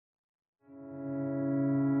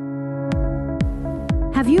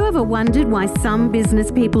Have you ever wondered why some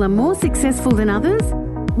business people are more successful than others?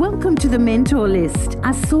 Welcome to the Mentor List,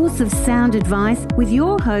 a source of sound advice with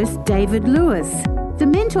your host, David Lewis. The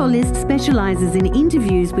Mentor List specialises in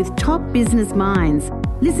interviews with top business minds.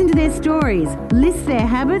 Listen to their stories, list their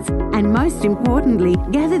habits, and most importantly,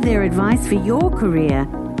 gather their advice for your career.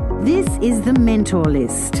 This is the Mentor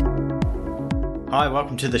List. Hi,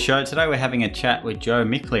 welcome to the show. Today we're having a chat with Jo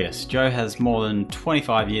Miklius. Jo has more than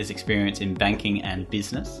 25 years experience in banking and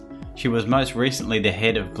business. She was most recently the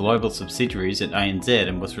head of global subsidiaries at ANZ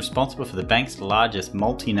and was responsible for the bank's largest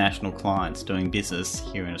multinational clients doing business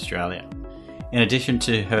here in Australia. In addition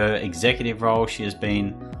to her executive role, she has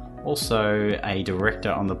been also a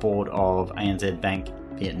director on the board of ANZ Bank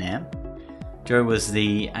Vietnam. Jo was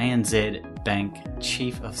the ANZ Bank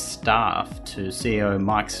Chief of Staff to CEO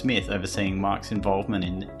Mike Smith, overseeing Mike's involvement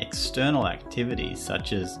in external activities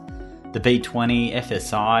such as the B20,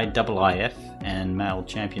 FSI, IIF and Male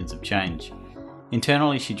Champions of Change.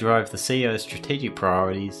 Internally, she drove the CEO's strategic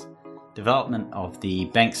priorities, development of the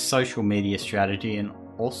bank's social media strategy, and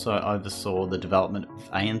also oversaw the development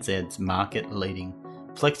of ANZ's market-leading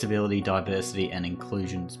flexibility, diversity and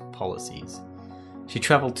inclusions policies. She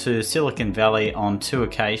travelled to Silicon Valley on 2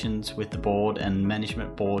 occasions with the board and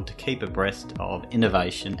management board to keep abreast of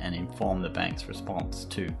innovation and inform the bank's response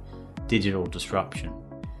to digital disruption.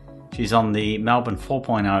 She's on the Melbourne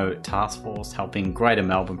 4.0 task force, helping Greater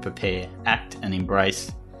Melbourne prepare, act and embrace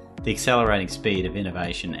the accelerating speed of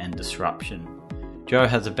innovation and disruption. Jo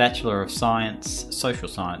has a Bachelor of Social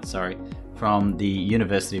Science, from the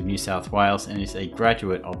University of New South Wales and is a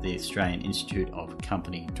graduate of the Australian Institute of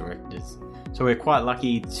Company Directors. So we're quite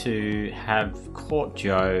lucky to have caught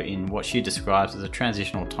Jo in what she describes as a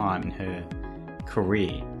transitional time in her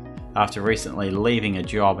career, after recently leaving a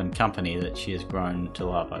job and company that she has grown to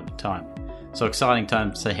love over time. So exciting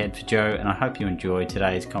times ahead for Jo, and I hope you enjoy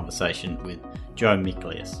today's conversation with Jo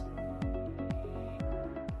Miklius.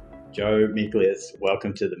 Jo Miklius,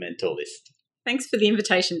 welcome to the Mentor List. Thanks for the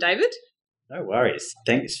invitation, David. No worries.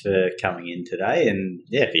 Thanks for coming in today and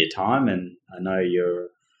for your time. And I know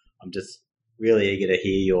I'm just really eager to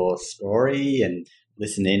hear your story and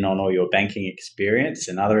listen in on all your banking experience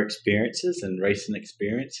and other experiences and recent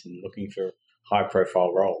experience and looking for high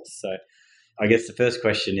profile roles. So I guess the first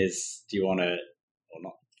question is, do you want to, or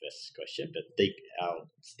not the first question, but our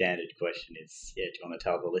standard question is, do you want to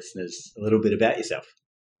tell the listeners a little bit about yourself?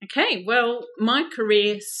 Okay, well, my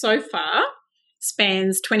career so far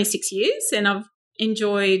spans 26 years and I've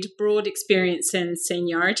enjoyed broad experience and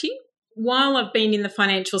seniority. While I've been in the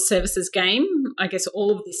financial services game, I guess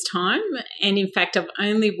all of this time, and in fact I've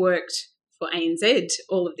only worked for ANZ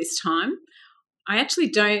all of this time, I actually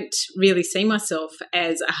don't really see myself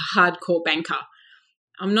as a hardcore banker.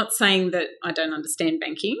 I'm not saying that I don't understand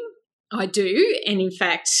banking. I do, and in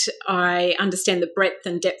fact I understand the breadth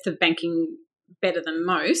and depth of banking better than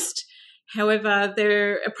most. However,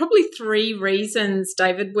 there are probably 3 reasons,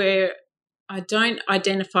 David, where I don't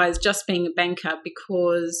identify as just being a banker,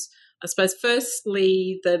 because I suppose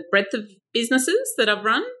firstly, the breadth of businesses that I've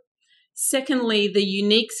run. Secondly, the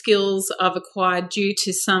unique skills I've acquired due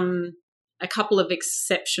to a couple of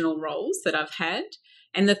exceptional roles that I've had.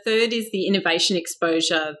 And the third is the innovation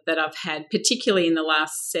exposure that I've had, particularly in the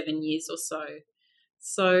last 7 years or so.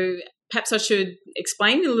 So perhaps I should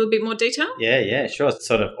explain in a little bit more detail. Yeah, sure. It's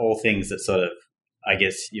sort of all things that sort of, I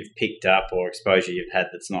guess, you've picked up or exposure you've had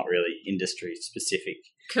that's not really industry specific.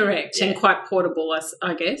 Correct, and quite portable,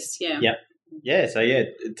 I guess, yeah. Yep. Yeah, so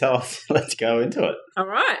tell us, let's go into it. All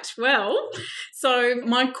right, well, so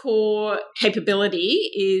my core capability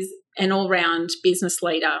is an all-round business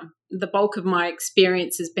leader. The bulk of my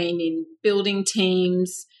experience has been in building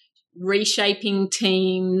teams, reshaping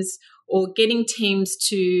teams, or getting teams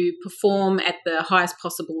to perform at the highest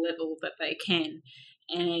possible level that they can.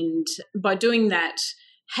 And by doing that,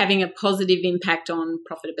 having a positive impact on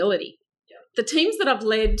profitability. The teams that I've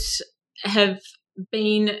led have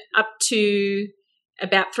been up to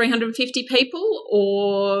about 350 people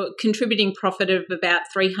or contributing profit of about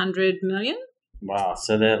 300 million. Wow,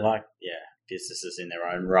 so they're like, businesses in their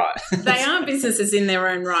own right. They are businesses in their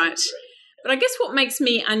own right. But I guess what makes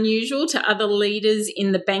me unusual to other leaders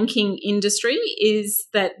in the banking industry is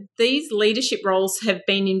that these leadership roles have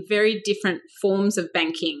been in very different forms of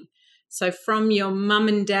banking. So from your mum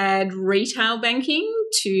and dad retail banking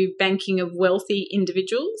to banking of wealthy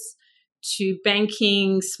individuals to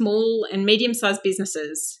banking small and medium-sized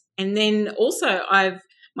businesses. And then also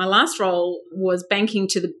my last role was banking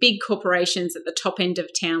to the big corporations at the top end of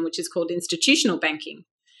town, which is called institutional banking.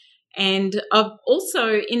 And I've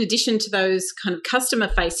also, in addition to those kind of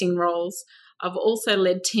customer-facing roles, I've also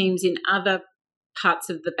led teams in other parts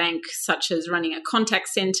of the bank, such as running a contact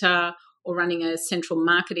centre or running a central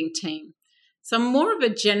marketing team. So I'm more of a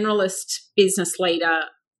generalist business leader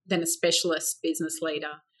than a specialist business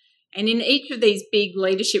leader. And in each of these big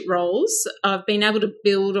leadership roles, I've been able to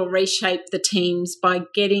build or reshape the teams by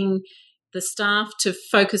getting the staff to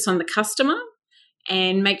focus on the customer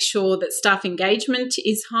and make sure that staff engagement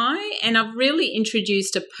is high. And I've really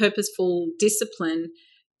introduced a purposeful discipline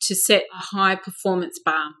to set a high performance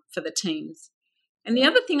bar for the teams. And the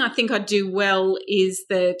other thing I think I do well is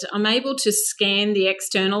that I'm able to scan the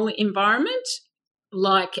external environment,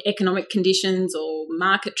 like economic conditions or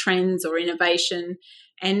market trends or innovation,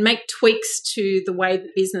 and make tweaks to the way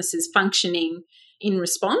the business is functioning in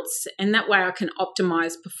response. And that way I can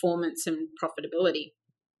optimize performance and profitability.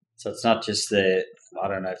 So it's not just I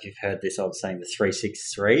don't know if you've heard this old saying, the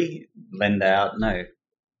 363, lend out, no,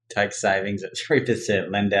 take savings at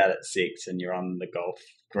 3%, lend out at 6%, and you're on the golf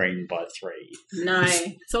green by 3. No,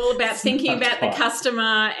 it's all about thinking about the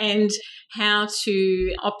customer and how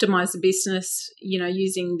to optimize the business,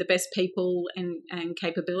 using the best people and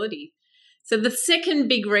capability. So the second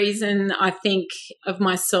big reason I think of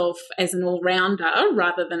myself as an all-rounder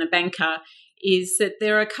rather than a banker is that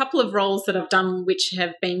there are a couple of roles that I've done which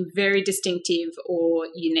have been very distinctive or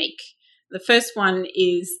unique. The first one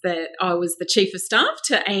is that I was the Chief of Staff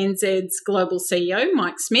to ANZ's global CEO,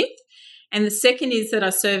 Mike Smith. And the second is that I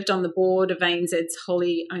served on the board of ANZ's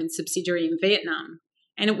wholly owned subsidiary in Vietnam.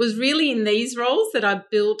 And it was really in these roles that I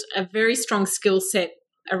built a very strong skill set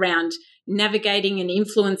around navigating and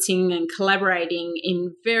influencing and collaborating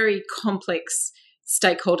in very complex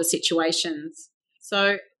stakeholder situations.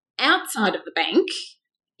 So outside of the bank,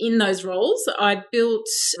 in those roles, I built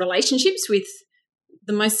relationships with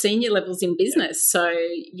the most senior levels in business. So,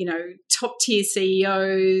 top tier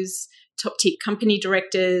CEOs, top tier company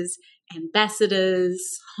directors, ambassadors,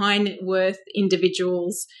 high net worth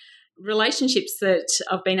individuals, relationships that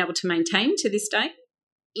I've been able to maintain to this day.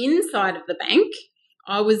 Inside of the bank,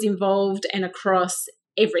 I was involved and across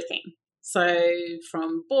everything. So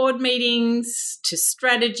from board meetings to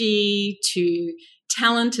strategy to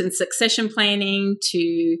talent and succession planning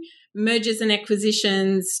to mergers and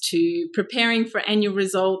acquisitions to preparing for annual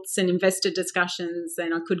results and investor discussions,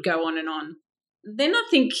 and I could go on and on. Then I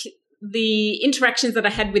think the interactions that I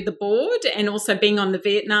had with the board and also being on the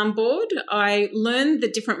Vietnam board, I learned the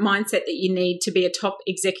different mindset that you need to be a top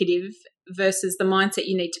executive versus the mindset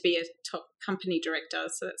you need to be a top company director.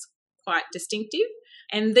 So that's quite distinctive.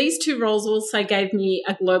 And these two roles also gave me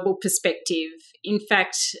a global perspective. In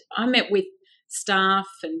fact, I met with staff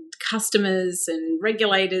and customers and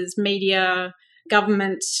regulators, media,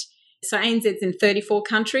 government. So ANZ's in 34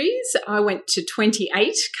 countries. I went to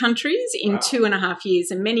 28 countries in 2.5 years,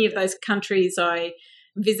 and many of those countries I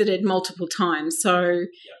visited multiple times. So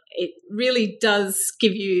it really does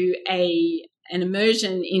give you an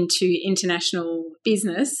immersion into international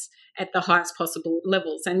business at the highest possible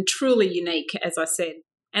levels and truly unique, as I said.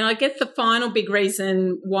 And I guess the final big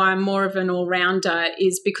reason why I'm more of an all-rounder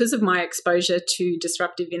is because of my exposure to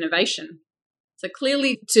disruptive innovation. So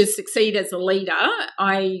clearly, to succeed as a leader,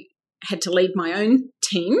 I had to lead my own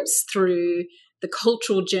teams through the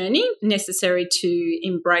cultural journey necessary to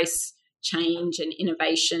embrace change and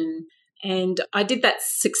innovation. And I did that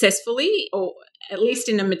successfully, or at least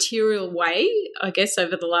in a material way, I guess,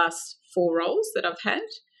 over the last 4 roles that I've had.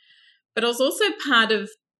 But I was also part of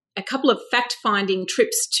a couple of fact-finding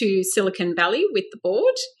trips to Silicon Valley with the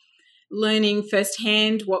board, learning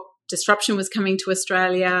firsthand what disruption was coming to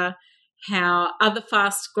Australia, how other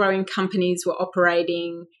fast-growing companies were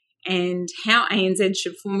operating, and how ANZ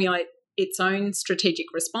should formulate its own strategic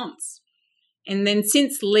response. And then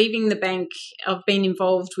since leaving the bank, I've been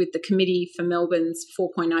involved with the Committee for Melbourne's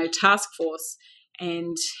 4.0 task force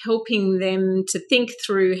and helping them to think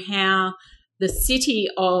through how the city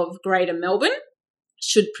of Greater Melbourne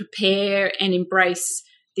should prepare and embrace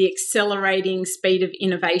the accelerating speed of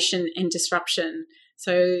innovation and disruption.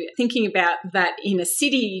 So thinking about that in a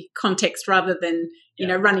city context rather than,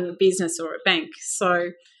 running a business or a bank.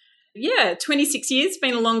 So 26 years,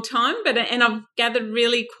 been a long time, and I've gathered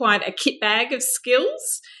really quite a kit bag of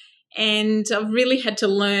skills, and I've really had to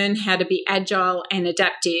learn how to be agile and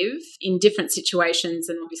adaptive in different situations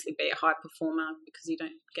and obviously be a high performer, because you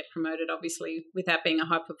don't get promoted obviously without being a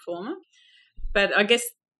high performer. But I guess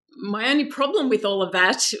my only problem with all of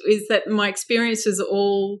that is that my experience was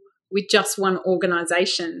all with just one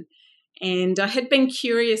organisation. And I had been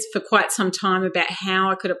curious for quite some time about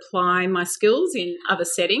how I could apply my skills in other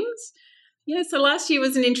settings. So last year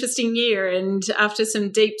was an interesting year, and after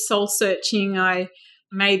some deep soul searching, I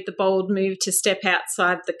made the bold move to step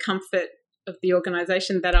outside the comfort of the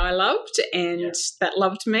organisation that I loved and that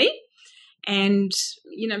loved me, and,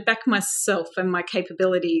 back myself and my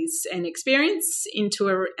capabilities and experience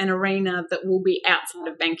into an arena that will be outside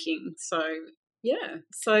of banking. So,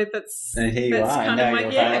 so that's... And here you are, and now you're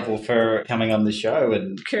available for coming on the show.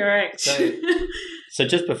 And correct. So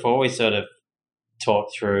just before we sort of talk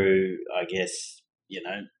through, I guess,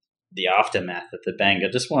 the aftermath of the bang,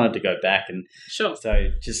 I just wanted to go back and... Sure. So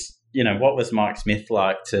just, what was Mike Smith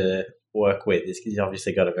like to work with? He's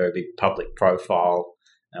obviously got a very big public profile.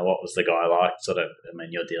 Now, what was the guy like?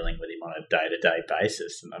 You're dealing with him on a day-to-day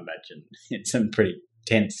basis, and I imagine it's some pretty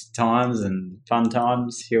tense times and fun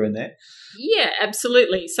times here and there. Yeah,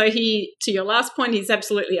 absolutely. So to your last point, he's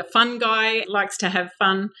absolutely a fun guy, likes to have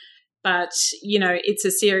fun, but, it's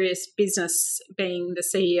a serious business being the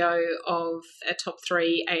CEO of a top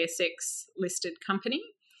 3 ASX listed company.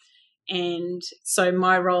 And so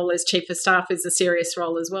my role as Chief of Staff is a serious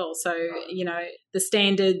role as well. So, the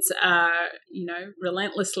standards are,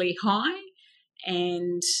 relentlessly high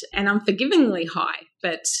and unforgivingly high,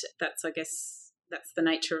 but that's the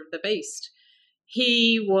nature of the beast.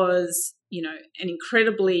 He was, an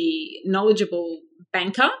incredibly knowledgeable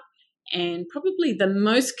banker and probably the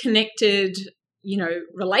most connected,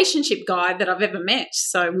 relationship guy that I've ever met.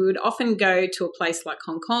 So we would often go to a place like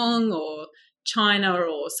Hong Kong or China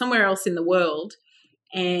or somewhere else in the world,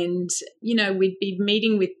 and we'd be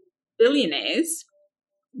meeting with billionaires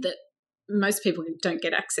that most people don't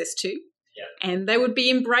get access to, and they would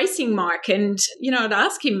be embracing Mike, and I'd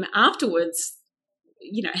ask him afterwards,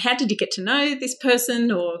 how did you get to know this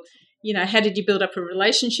person, or how did you build up a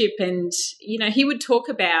relationship? And he would talk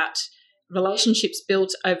about relationships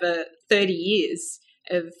built over 30 years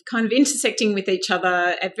of kind of intersecting with each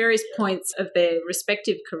other at various points of their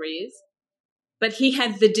respective careers. But he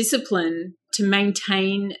had the discipline to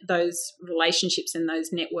maintain those relationships and those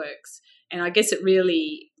networks. And I guess it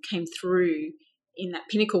really came through in that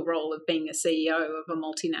pinnacle role of being a CEO of a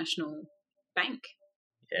multinational bank.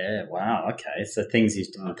 Yeah, wow, okay. So things you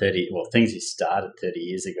started 30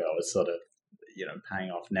 years ago are sort of, paying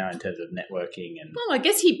off now in terms of networking. And well, I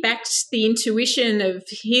guess he backed the intuition of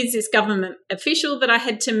here's this government official that I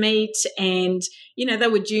had to meet, and they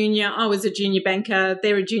were junior. I was a junior banker.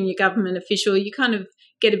 They're a junior government official. You kind of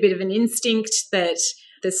get a bit of an instinct that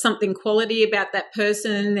there's something quality about that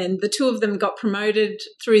person, and the two of them got promoted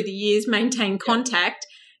through the years, maintained contact,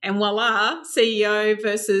 and voila, CEO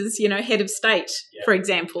versus head of state, for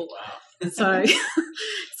example. Wow. So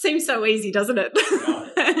seems so easy, doesn't it?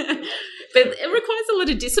 But it requires a lot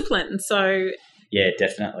of discipline. So yeah,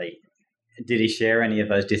 definitely. Did he share any of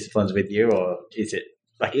those disciplines with you, or is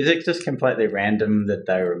it just completely random that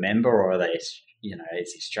they remember, or are they, is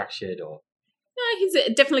he structured, or? No,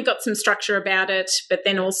 he's definitely got some structure about it, but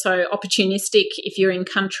then also opportunistic. If you're in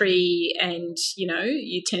country and,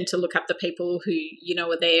 you tend to look up the people who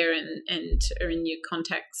are there and are in your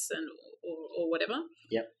contacts or whatever.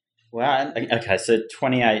 Yep. Wow. Okay, so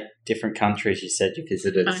 28 different countries you said you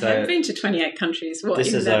visited. I have been to 28 countries.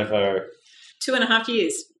 This is over 2.5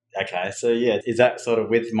 years. Okay, so is that sort of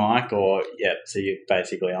with Mike, or so you're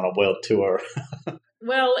basically on a world tour?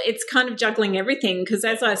 Well, it's kind of juggling everything because,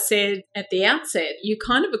 as I said at the outset, you're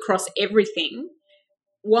kind of across everything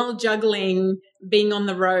while juggling being on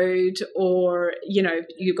the road, or,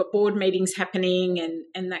 you've got board meetings happening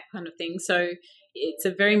and that kind of thing. So it's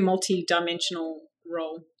a very multi-dimensional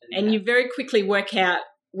role. And you very quickly work out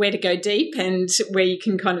where to go deep and where you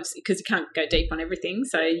can because you can't go deep on everything.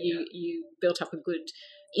 So you built up a good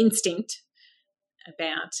instinct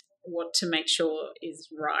about what to make sure is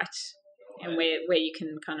right. And where you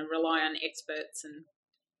can kind of rely on experts. And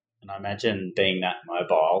I imagine being that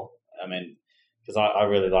mobile, because I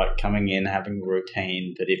really like coming in, having a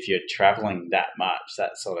routine, but if you're travelling that much,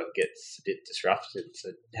 that sort of gets a bit disrupted. So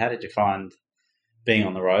how did you find being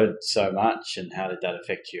on the road so much, and how did that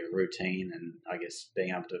affect your routine and, I guess, being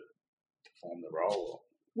able to perform the role?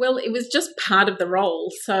 Well, it was just part of the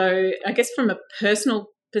role. So I guess from a personal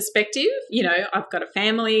perspective, I've got a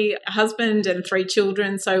family, a husband and 3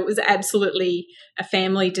 children, so it was absolutely a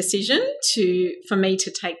family decision for me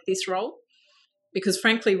to take this role, because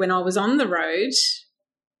frankly, when I was on the road,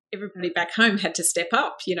 everybody back home had to step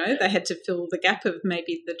up. They had to fill the gap of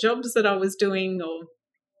maybe the jobs that I was doing, or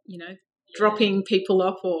dropping people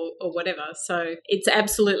off or whatever. So it's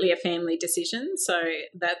absolutely a family decision. So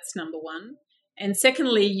that's number one. And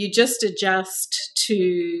secondly, you just adjust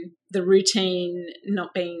to the routine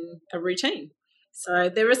not being a routine. So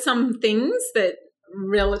there are some things that are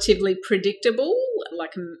relatively predictable,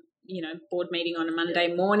 like, board meeting on a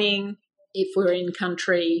Monday morning. If we're in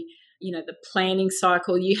country, the planning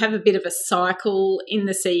cycle. You have a bit of a cycle in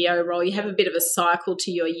the CEO role. You have a bit of a cycle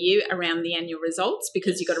to your year around the annual results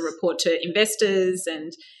because you've got to report to investors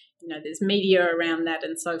and, there's media around that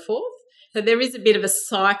and so forth. So there is a bit of a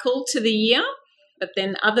cycle to the year. But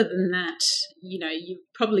then other than that, you've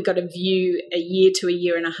probably got to view a year to a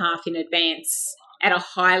year and a half in advance at a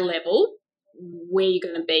high level where you're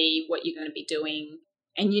going to be, what you're going to be doing.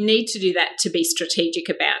 And you need to do that to be strategic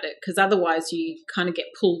about it because otherwise you kind of get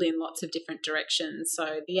pulled in lots of different directions.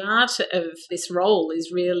 So the art of this role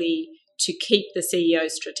is really to keep the CEO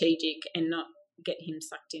strategic and not get him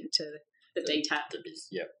sucked into the detail.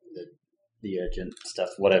 The urgent stuff,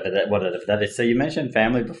 whatever that is. So you mentioned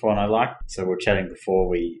family before, and so we were chatting before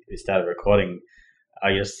we started recording,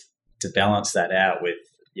 I guess, to balance that out with,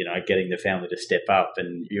 getting the family to step up.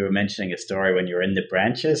 And you were mentioning a story when you were in the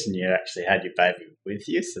branches and you actually had your baby with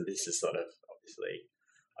you. So this is sort of obviously,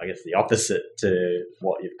 I guess, the opposite to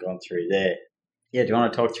what you've gone through there. Yeah, do you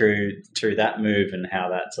want to talk through that move and how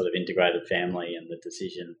that sort of integrated family and the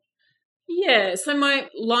decision? Yeah, so my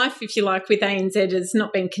life, if you like, with ANZ has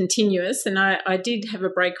not been continuous, and I did have a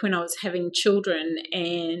break when I was having children,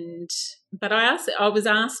 but I was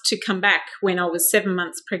asked to come back when I was 7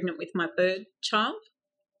 months pregnant with my third child,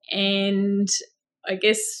 and I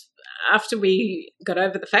guess after we got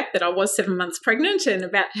over the fact that I was 7 months pregnant and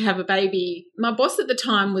about to have a baby, my boss at the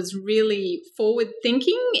time was really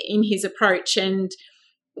forward-thinking in his approach, and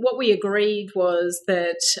what we agreed was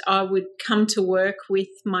that I would come to work with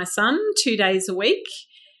my son 2 days a week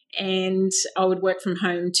and I would work from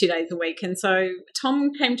home 2 days a week. And so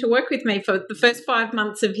Tom came to work with me for the first 5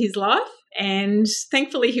 months of his life, and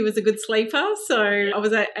thankfully he was a good sleeper, so I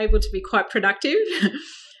was able to be quite productive.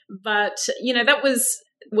 But, that was,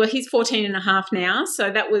 he's 14 and a half now, so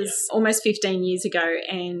that was almost 15 years ago,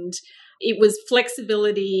 and it was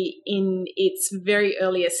flexibility in its very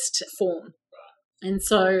earliest form. And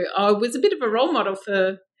so I was a bit of a role model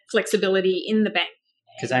for flexibility in the bank.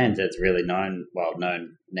 Because ANZ's really known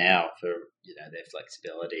now for, their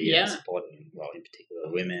flexibility and supporting, in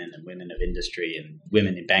particular, women of industry and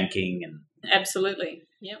women in banking. And absolutely,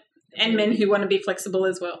 yep. And men who want to be flexible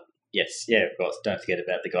as well. Yes, yeah, of course. Don't forget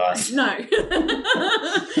about the guys. No.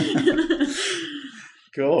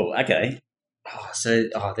 Cool, okay.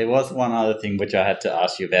 There was one other thing which I had to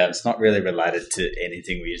ask you about. It's not really related to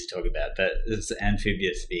anything we used to talk about, but it's an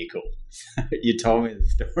amphibious vehicle. You told me the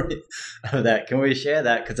story of that. Can we share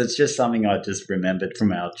that? Because it's just something I just remembered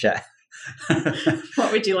from our chat.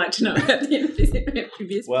 What would you like to know about the amphibious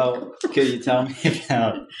vehicle? Well, could you tell me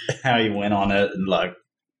about how you went on it and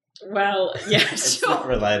Well, yeah, it's sure. not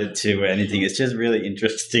related to anything. It's just really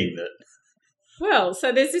interesting that. Well,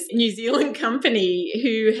 so there's this New Zealand company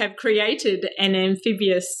who have created an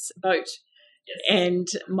amphibious boat. Yes. And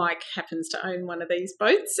Mike happens to own one of these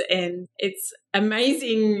boats, and it's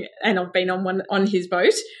amazing. And I've been on his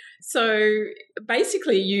boat. So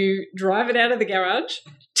basically you drive it out of the garage,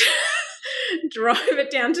 drive it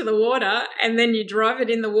down to the water, and then you drive it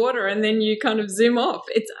in the water, and then you kind of zoom off.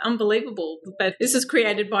 It's unbelievable. But this is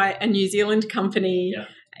created by a New Zealand company. Yeah.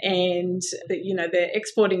 And, they're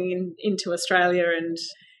exporting into Australia, and,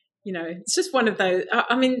 it's just one of those.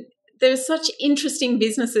 I mean, there's such interesting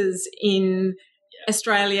businesses in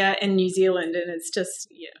Australia and New Zealand, and it's just,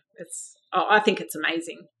 I think it's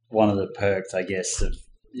amazing. One of the perks, I guess, of,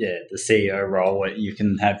 the CEO role, where you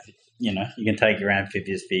can have, you can take your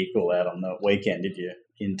amphibious vehicle out on the weekend if you're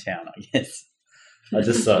in town, I guess. I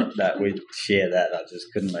just thought that we'd share that. I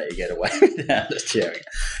just couldn't let you get away without sharing.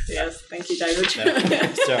 Yes, thank you, David.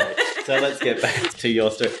 No, sorry. So let's get back to your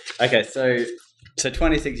story. Okay, so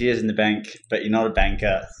 26 years in the bank, but you're not a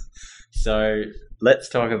banker. So let's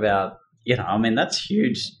talk about, that's a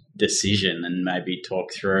huge decision, and maybe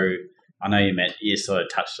talk through. I know you sort of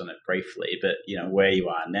touched on it briefly, but, where you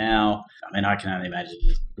are now. I mean, I can only imagine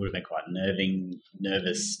it would have been quite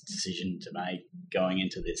nervous decision to make going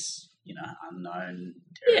into this, unknown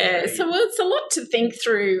territory. Yeah, so it's a lot to think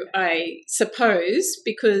through, I suppose,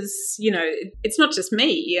 because, it's not just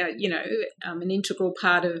me, I'm an integral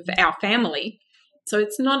part of our family. So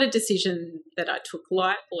it's not a decision that I took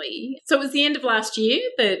lightly. So it was the end of last year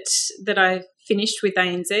that I finished with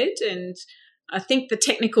ANZ, and I think the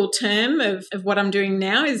technical term of what I'm doing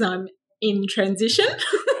now is I'm in transition.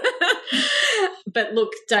 But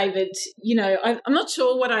look, David, I'm not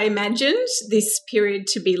sure what I imagined this period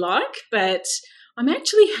to be like, but I'm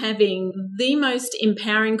actually having the most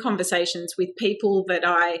empowering conversations with people that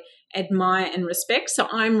I admire and respect. So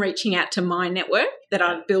I'm reaching out to my network that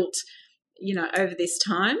I've built, over this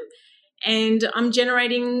time. and I'm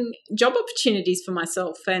generating job opportunities for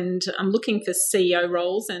myself, and I'm looking for CEO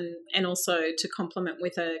roles and also to complement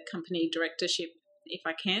with a company directorship if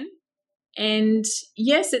I can. And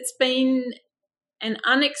yes, it's been an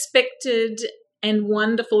unexpected and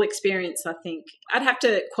wonderful experience, I think. I'd have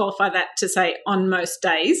to qualify that to say on most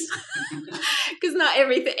days, because not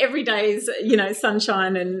every day is,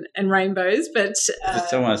 sunshine and rainbows. But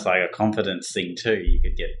it's almost like a confidence thing too.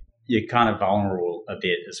 You're kind of vulnerable a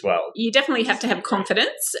bit as well. You definitely have to have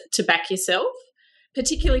confidence to back yourself,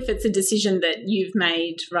 particularly if it's a decision that you've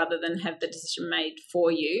made rather than have the decision made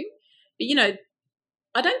for you. But,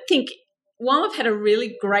 I don't think, while I've had a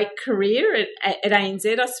really great career at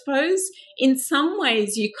ANZ, I suppose, in some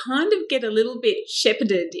ways you kind of get a little bit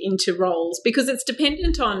shepherded into roles because it's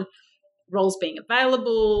dependent on roles being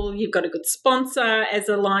available. You've got a good sponsor as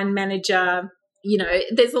a line manager.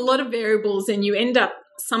 There's a lot of variables, and you end up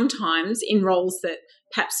sometimes in roles that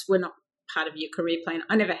perhaps were not part of your career plan.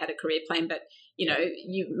 I never had a career plan, but,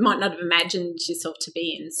 you might not have imagined yourself to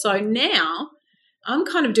be in. So now I'm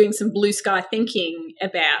kind of doing some blue sky thinking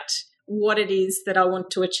about what it is that I want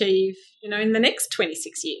to achieve, in the next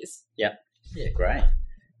 26 years. Yeah. Yeah, great.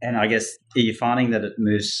 And I guess, are you finding that it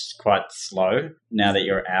moves quite slow now that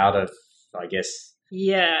you're out of, I guess?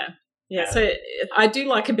 Yeah. So I do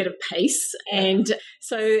like a bit of pace, and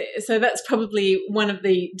so that's probably one of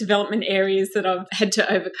the development areas that I've had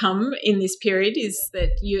to overcome in this period, is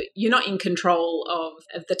that you're not in control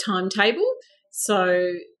of the timetable.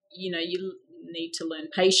 So, you need to learn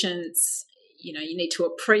patience. You need to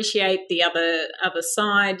appreciate the other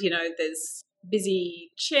side. There's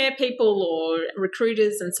busy chair people or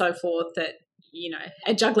recruiters and so forth that,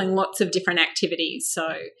 are juggling lots of different activities.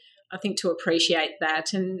 So I think to appreciate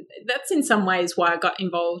that. And that's in some ways why I got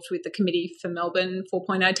involved with the Committee for Melbourne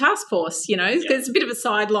 4.0 Task Force, because it's a bit of a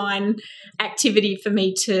sideline activity for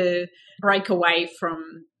me to break away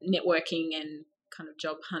from networking and kind of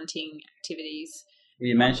job hunting activities.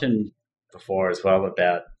 You mentioned before as well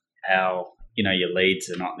about how your leads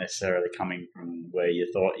are not necessarily coming from where you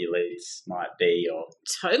thought your leads might be. Or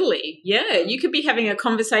Totally, yeah. You could be having a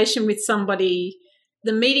conversation with somebody.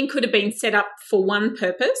 The meeting could have been set up for one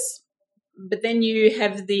purpose, but then you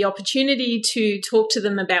have the opportunity to talk to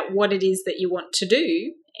them about what it is that you want to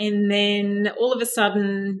do. And then all of a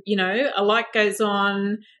sudden, a light goes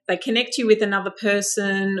on, they connect you with another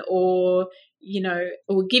person, or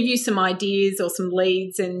give you some ideas or some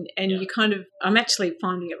leads, and you kind of, I'm actually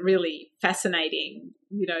finding it really fascinating,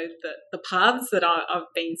 the paths that I've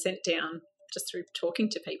been sent down just through talking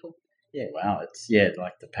to people. Yeah, wow. It's,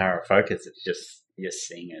 like the power of focus. It's just, you're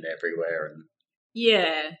seeing it everywhere.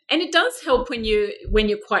 And it does help when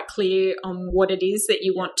you're quite clear on what it is that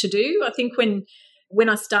you want to do. I think when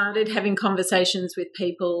I started having conversations with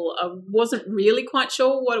people, I wasn't really quite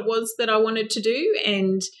sure what it was that I wanted to do,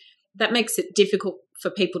 and that makes it difficult for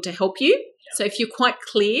people to help you. Yeah. So if you're quite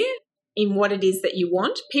clear in what it is that you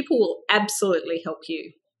want, people will absolutely help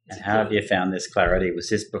you. And how have you found this clarity? Was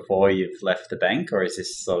this before you've left the bank, or is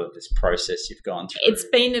this sort of this process you've gone through? It's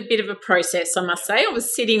been a bit of a process, I must say. I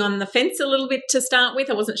was sitting on the fence a little bit to start with.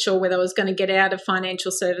 I wasn't sure whether I was going to get out of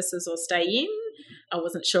financial services or stay in. I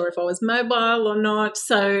wasn't sure if I was mobile or not.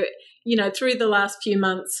 So, through the last few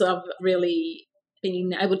months, I've really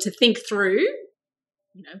been able to think through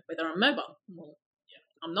whether I'm mobile. Well,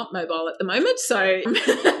 I'm not mobile at the moment, so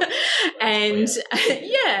and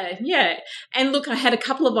yeah. And look, I had a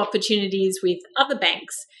couple of opportunities with other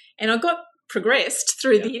banks, and I got progressed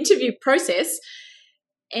through the interview process,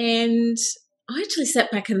 and I actually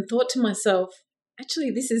sat back and thought to myself,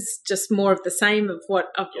 actually, this is just more of the same of what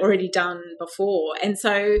I've already done before. And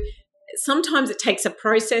so sometimes it takes a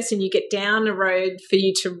process and you get down a road for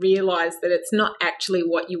you to realise that it's not actually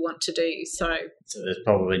what you want to do. So there's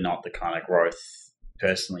probably not the kind of growth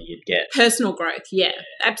personally you'd get. Personal growth, yeah,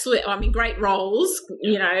 absolutely. I mean, great roles,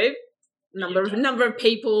 number of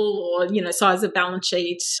people, or size of balance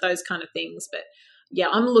sheet, those kind of things. But yeah,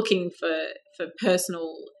 I'm looking for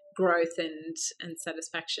personal growth and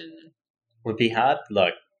satisfaction. Would be hard.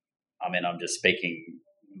 I'm just thinking,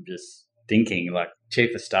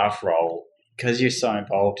 chief of staff role, because you're so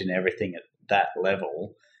involved in everything at that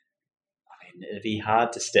level. I mean, it'd be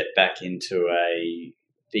hard to step back into a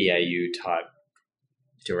BAU type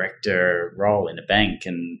director role in a bank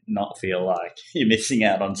and not feel like you're missing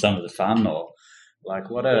out on some of the fun, or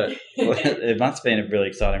it must have been a really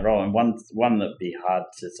exciting role, and one that'd be hard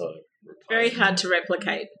to sort of replace. Very hard to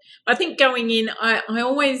replicate. I think going in, I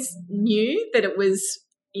always knew that it was,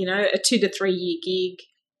 a 2 to 3 year gig.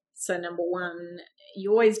 So number one,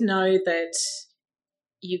 you always know that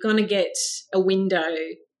you're going to get a window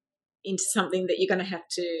into something that you're going to have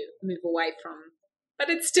to move away from. But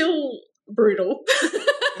it's still brutal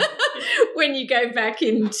when you go back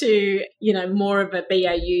into, more of a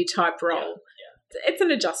BAU type role. It's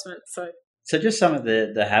an adjustment. So just some of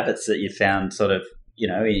the habits that you found sort of,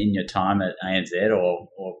 in your time at ANZ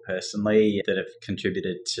or personally that have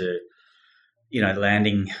contributed to,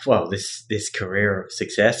 landing, this career of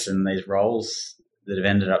success and these roles that have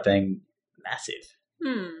ended up being massive?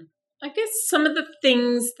 I guess some of the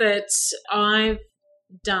things that I've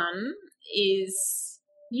done is,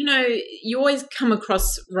 you always come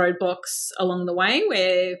across roadblocks along the way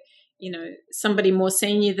where, somebody more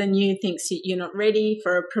senior than you thinks you're not ready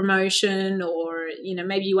for a promotion, or,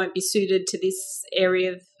 maybe you won't be suited to this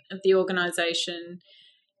area of the organisation.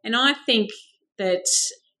 And I think that,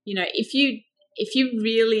 if you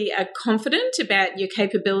really are confident about your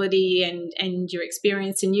capability and your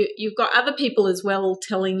experience, and you've got other people as well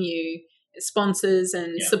telling you, sponsors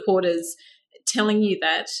and supporters telling you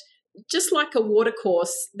that, just like a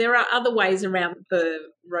watercourse, there are other ways around the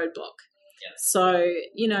roadblock. Yeah. So,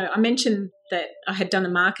 I mentioned that I had done a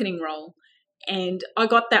marketing role, and I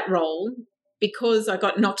got that role because I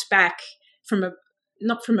got knocked back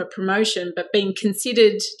not from a promotion, but being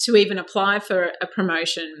considered to even apply for a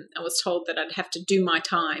promotion. I was told that I'd have to do my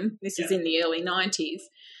time. This is in the early 90s.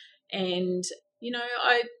 And,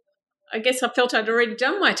 I guess I felt I'd already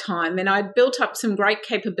done my time, and I'd built up some great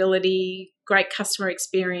capability, great customer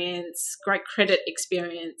experience, great credit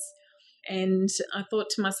experience. And I thought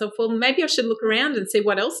to myself, well, maybe I should look around and see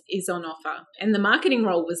what else is on offer. And the marketing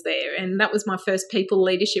role was there. And that was my first people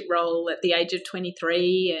leadership role at the age of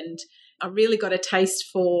 23. And I really got a taste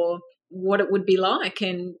for what it would be like.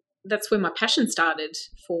 And that's where my passion started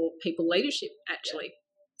for people leadership, actually.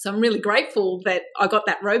 So I'm really grateful that I got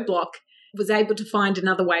that roadblock, was able to find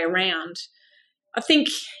another way around. I think,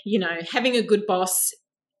 having a good boss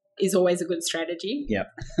is always a good strategy. Yep.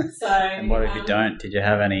 So, and what if you don't? Did you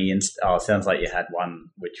have any it sounds like you had one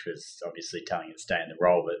which was obviously telling you to stay in the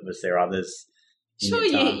role, but was there others? Sure,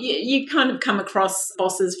 you kind of come across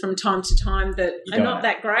bosses from time to time that are not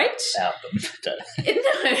that great. Out them.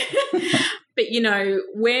 No. But,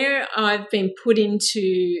 where I've been put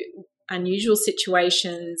into unusual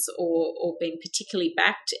situations or been particularly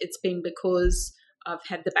backed, it's been because I've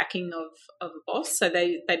had the backing of a boss. So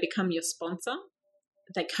they become your sponsor.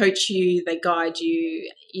 They coach you, they guide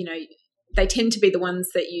you, they tend to be the ones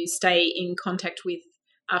that you stay in contact with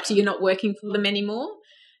after you're not working for them anymore.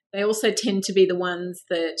 They also tend to be the ones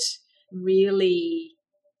that really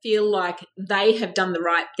feel like they have done the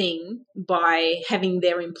right thing by having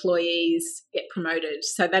their employees get promoted.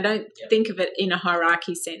 So they don't think of it in a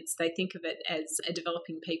hierarchy sense. They think of it as a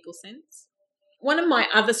developing people sense. One of my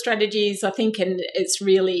other strategies, I think, and it's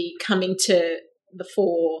really coming to the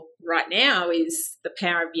fore right now, is the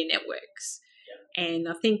power of your networks. Yeah. And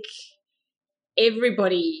I think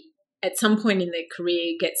everybody at some point in their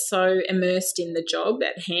career gets so immersed in the job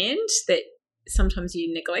at hand that sometimes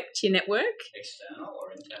you neglect your network. External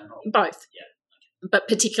or internal? Both. Yeah. But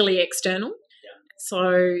particularly external. Yeah.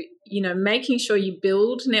 So, making sure you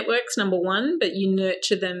build networks, number one, but you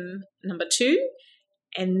nurture them, number two,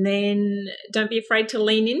 and then don't be afraid to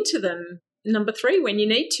lean into them, number three, when you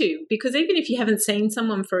need to. Because even if you haven't seen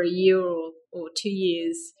someone for a year or 2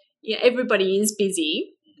 years, everybody is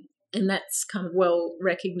busy, and that's kind of well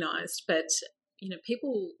recognised. But,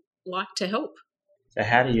 people like to help. So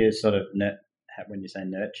how do you sort of, when you say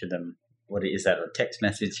nurture them, what is that, a text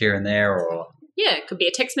message here and there, or? Yeah, it could be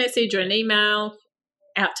a text message or an email,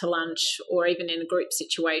 out to lunch, or even in a group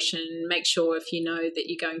situation. Make sure if you know that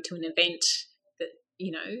you're going to an event that,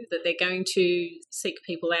 that they're going to seek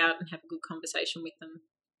people out and have a good conversation with them.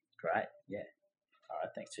 Great, yeah. All right,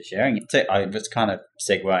 thanks for sharing it. So I was kind of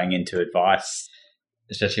segueing into advice,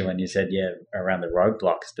 especially when you said, around the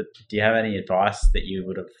roadblocks. But do you have any advice that you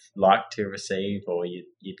would have liked to receive or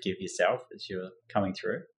you'd give yourself as you were coming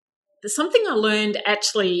through? There's something I learned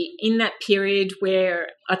actually in that period where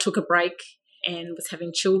I took a break and was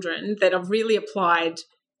having children that I've really applied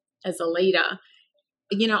as a leader.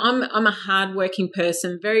 I'm a hardworking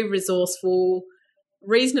person, very resourceful,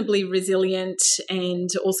 reasonably resilient, and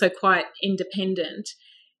also quite independent.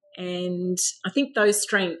 And I think those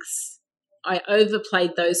strengths, I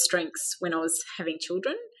overplayed those strengths when I was having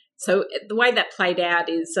children. So the way that played out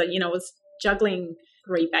is, I was juggling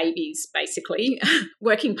 3 babies, basically,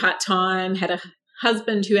 working part-time, had a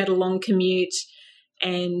husband who had a long commute,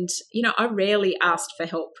 and, I rarely asked for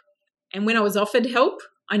help. And when I was offered help,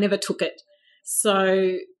 I never took it.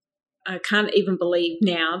 So I can't even believe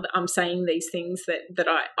now that I'm saying these things that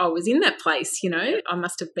I was in that place, I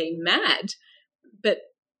must have been mad. But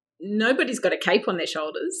nobody's got a cape on their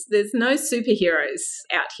shoulders. There's no superheroes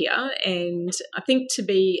out here. And I think to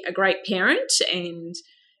be a great parent and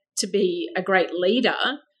to be a great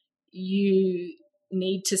leader, you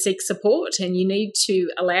need to seek support and you need to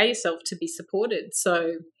allow yourself to be supported.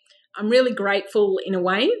 So I'm really grateful in a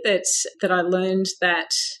way that I learned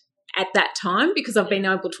that at that time, because I've been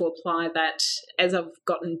able to apply that as I've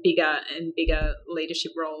gotten bigger and bigger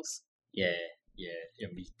leadership roles. Yeah.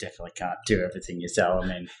 You definitely can't do everything yourself. I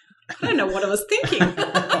mean, I don't know what I was thinking.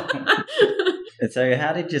 And so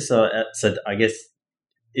how did you so I guess,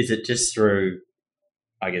 is it just through,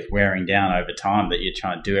 I guess, wearing down over time that you're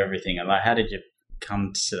trying to do everything? And like, how did you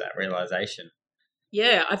come to that realization?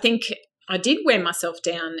 Yeah, I think I did wear myself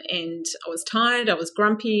down and I was tired, I was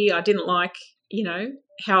grumpy, I didn't like,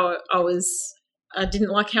 how I didn't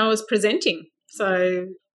like how I was presenting. So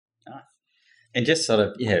and just sort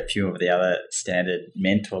of, a few of the other standard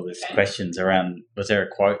mentor list questions around, was there a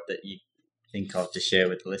quote that you think of to share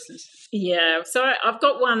with the listeners? Yeah, so I've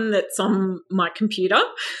got one that's on my computer.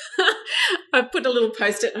 I put a little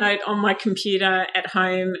Post-it note on my computer at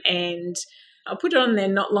home and I put it on there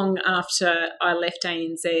not long after I left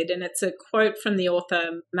ANZ, and it's a quote from the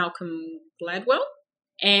author Malcolm Gladwell.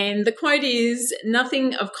 And the quote is,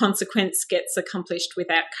 "Nothing of consequence gets accomplished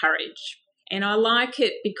without courage." And I like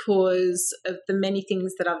it because of the many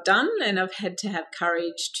things that I've done, and I've had to have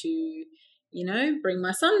courage to, bring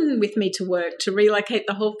my son with me to work, to relocate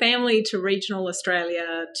the whole family to regional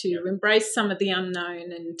Australia, to embrace some of the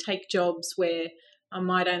unknown and take jobs where I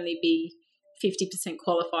might only be 50%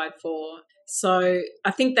 qualified for. So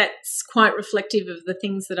I think that's quite reflective of the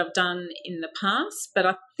things that I've done in the past. But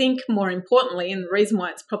I think more importantly, and the reason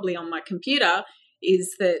why it's probably on my computer,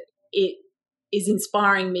 is that it is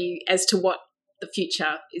inspiring me as to what the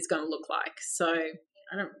future is going to look like. So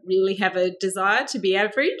I don't really have a desire to be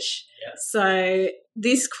average. Yeah. So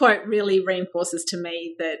this quote really reinforces to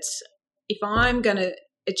me that if I'm going to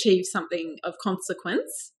achieve something of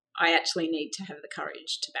consequence, I actually need to have the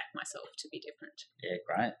courage to back myself to be different. Yeah,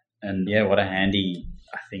 great. And what a handy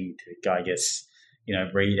thing to, I guess,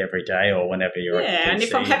 read every day or whenever you're at the and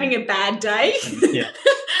if I'm having a bad day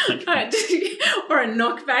or a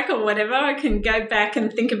knockback or whatever, I can go back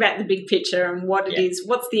and think about the big picture and what it is,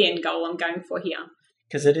 what's the end goal I'm going for here.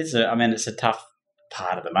 Because it is, it's a tough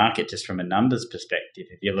part of the market just from a numbers perspective.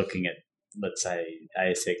 If you're looking at, let's say,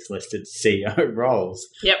 ASX-listed CEO roles,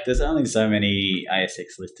 there's only so many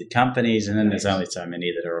ASX-listed companies, and then there's only so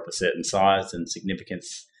many that are of a certain size and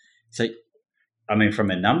significance. So,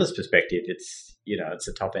 from a numbers perspective, it's it's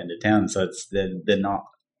the top end of town. So they're not.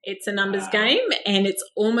 It's a numbers game, and it's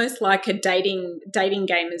almost like a dating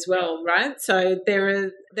game as well, right? So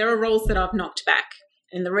there are roles that I've knocked back,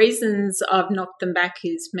 and the reasons I've knocked them back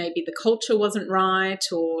is maybe the culture wasn't right,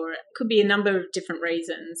 or it could be a number of different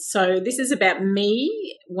reasons. So this is about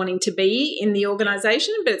me wanting to be in the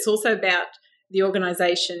organisation, but it's also about the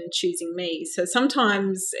organisation choosing me. So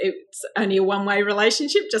sometimes it's only a one-way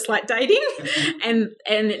relationship, just like dating, and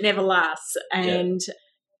it never lasts. And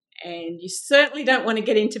you certainly don't want to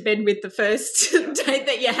get into bed with the first date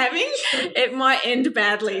that you're having. It might end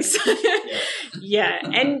badly. So,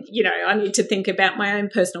 and, I need to think about my own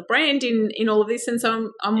personal brand in all of this. And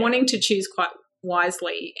so I'm wanting to choose quite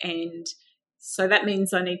wisely. And so that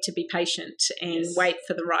means I need to be patient and wait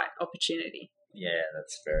for the right opportunity. Yeah,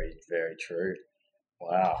 that's very, very true.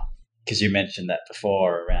 Wow. Because you mentioned that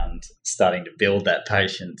before around starting to build that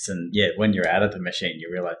patience, and when you're out of the machine, you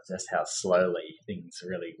realize just how slowly things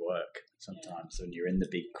really work. Sometimes when you're in the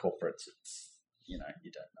big corporates, it's, you don't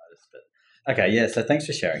notice. But okay, so thanks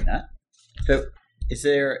for sharing that. So is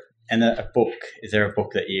there a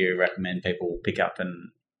book that you recommend people pick up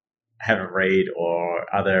and have a read, or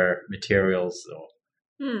other materials? Or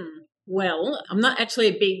Well, I'm not actually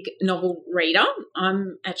a big novel reader.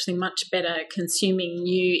 I'm actually much better consuming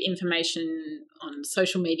new information on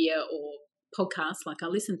social media or podcasts. Like I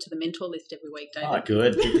listen to the Mentor List every week, David. Oh,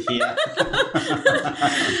 good to hear.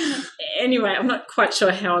 Anyway, I'm not quite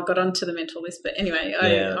sure how I got onto the Mentor List, but anyway.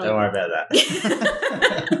 Don't worry about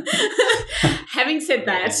that. Having said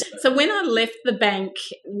that, so when I left the bank,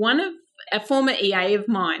 a former EA of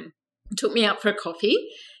mine took me out for a coffee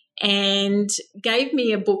and gave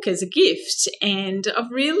me a book as a gift, and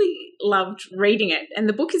I've really loved reading it. And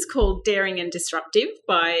the book is called Daring and Disruptive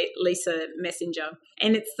by Lisa Messenger,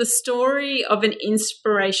 and it's the story of an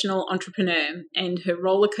inspirational entrepreneur and her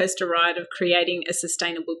roller coaster ride of creating a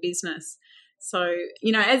sustainable business. So,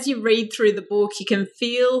 as you read through the book, you can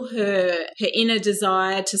feel her inner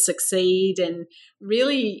desire to succeed and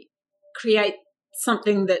really create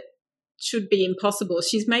something that should be impossible.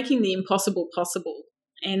 She's making the impossible possible.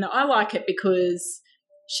 And I like it because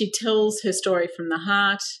She tells her story from the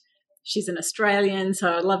heart. She's an Australian,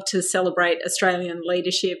 so I love to celebrate Australian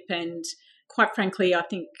leadership, and quite frankly, I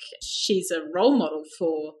think she's a role model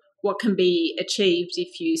for what can be achieved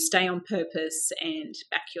if you stay on purpose and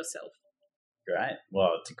back yourself. Great.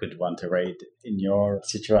 Well, it's a good one to read in your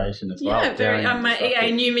situation as well. Yeah,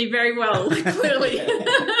 you knew me very well, clearly.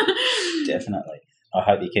 Definitely. I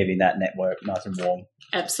hope you're keeping that network nice and warm.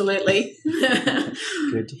 Absolutely.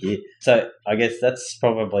 Good to hear. So I guess that's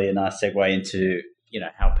probably a nice segue into,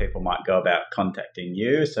 how people might go about contacting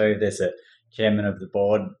you. So there's a chairman of the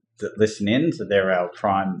board that listen in, so they're our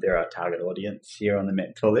target audience here on the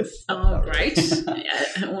Mentor List. Oh, great.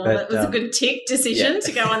 That was a good decision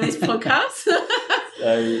to go on this podcast.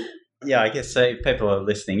 So, I guess so if people are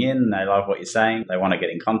listening in, they love what you're saying, they want to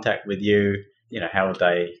get in contact with you, how would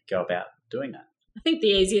they go about doing that? I think the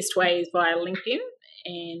easiest way is via LinkedIn,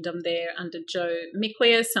 and I'm there under Jo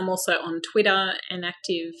Miklius. I'm also on Twitter, an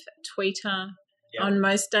active tweeter on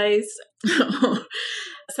most days.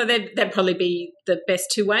 So that'd probably be the best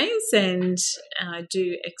two ways, and I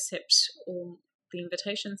do accept all the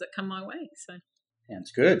invitations that come my way. So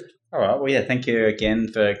sounds good. All right. Well, thank you again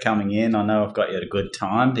for coming in. I know I've got you at a good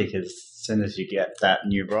time because as soon as you get that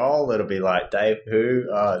new role, it'll be like, Dave, who?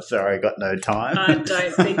 Oh, sorry, got no time. I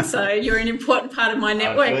don't think so. You're an important part of my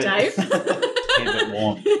network, Dave. Keep it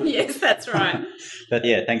warm. Yes, that's right. But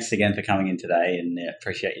thanks again for coming in today, and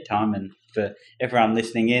appreciate your time. And for everyone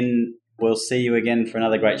listening in, we'll see you again for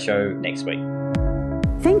another great show next week.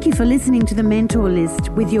 Thank you for listening to The Mentor List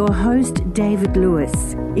with your host, David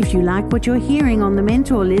Lewis. If you like what you're hearing on The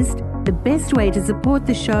Mentor List, the best way to support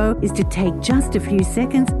the show is to take just a few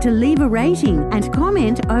seconds to leave a rating and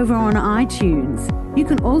comment over on iTunes. You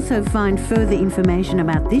can also find further information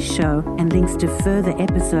about this show and links to further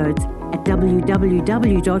episodes at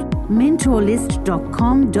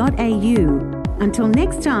www.mentorlist.com.au. Until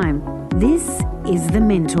next time, this is The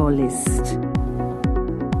Mentor List.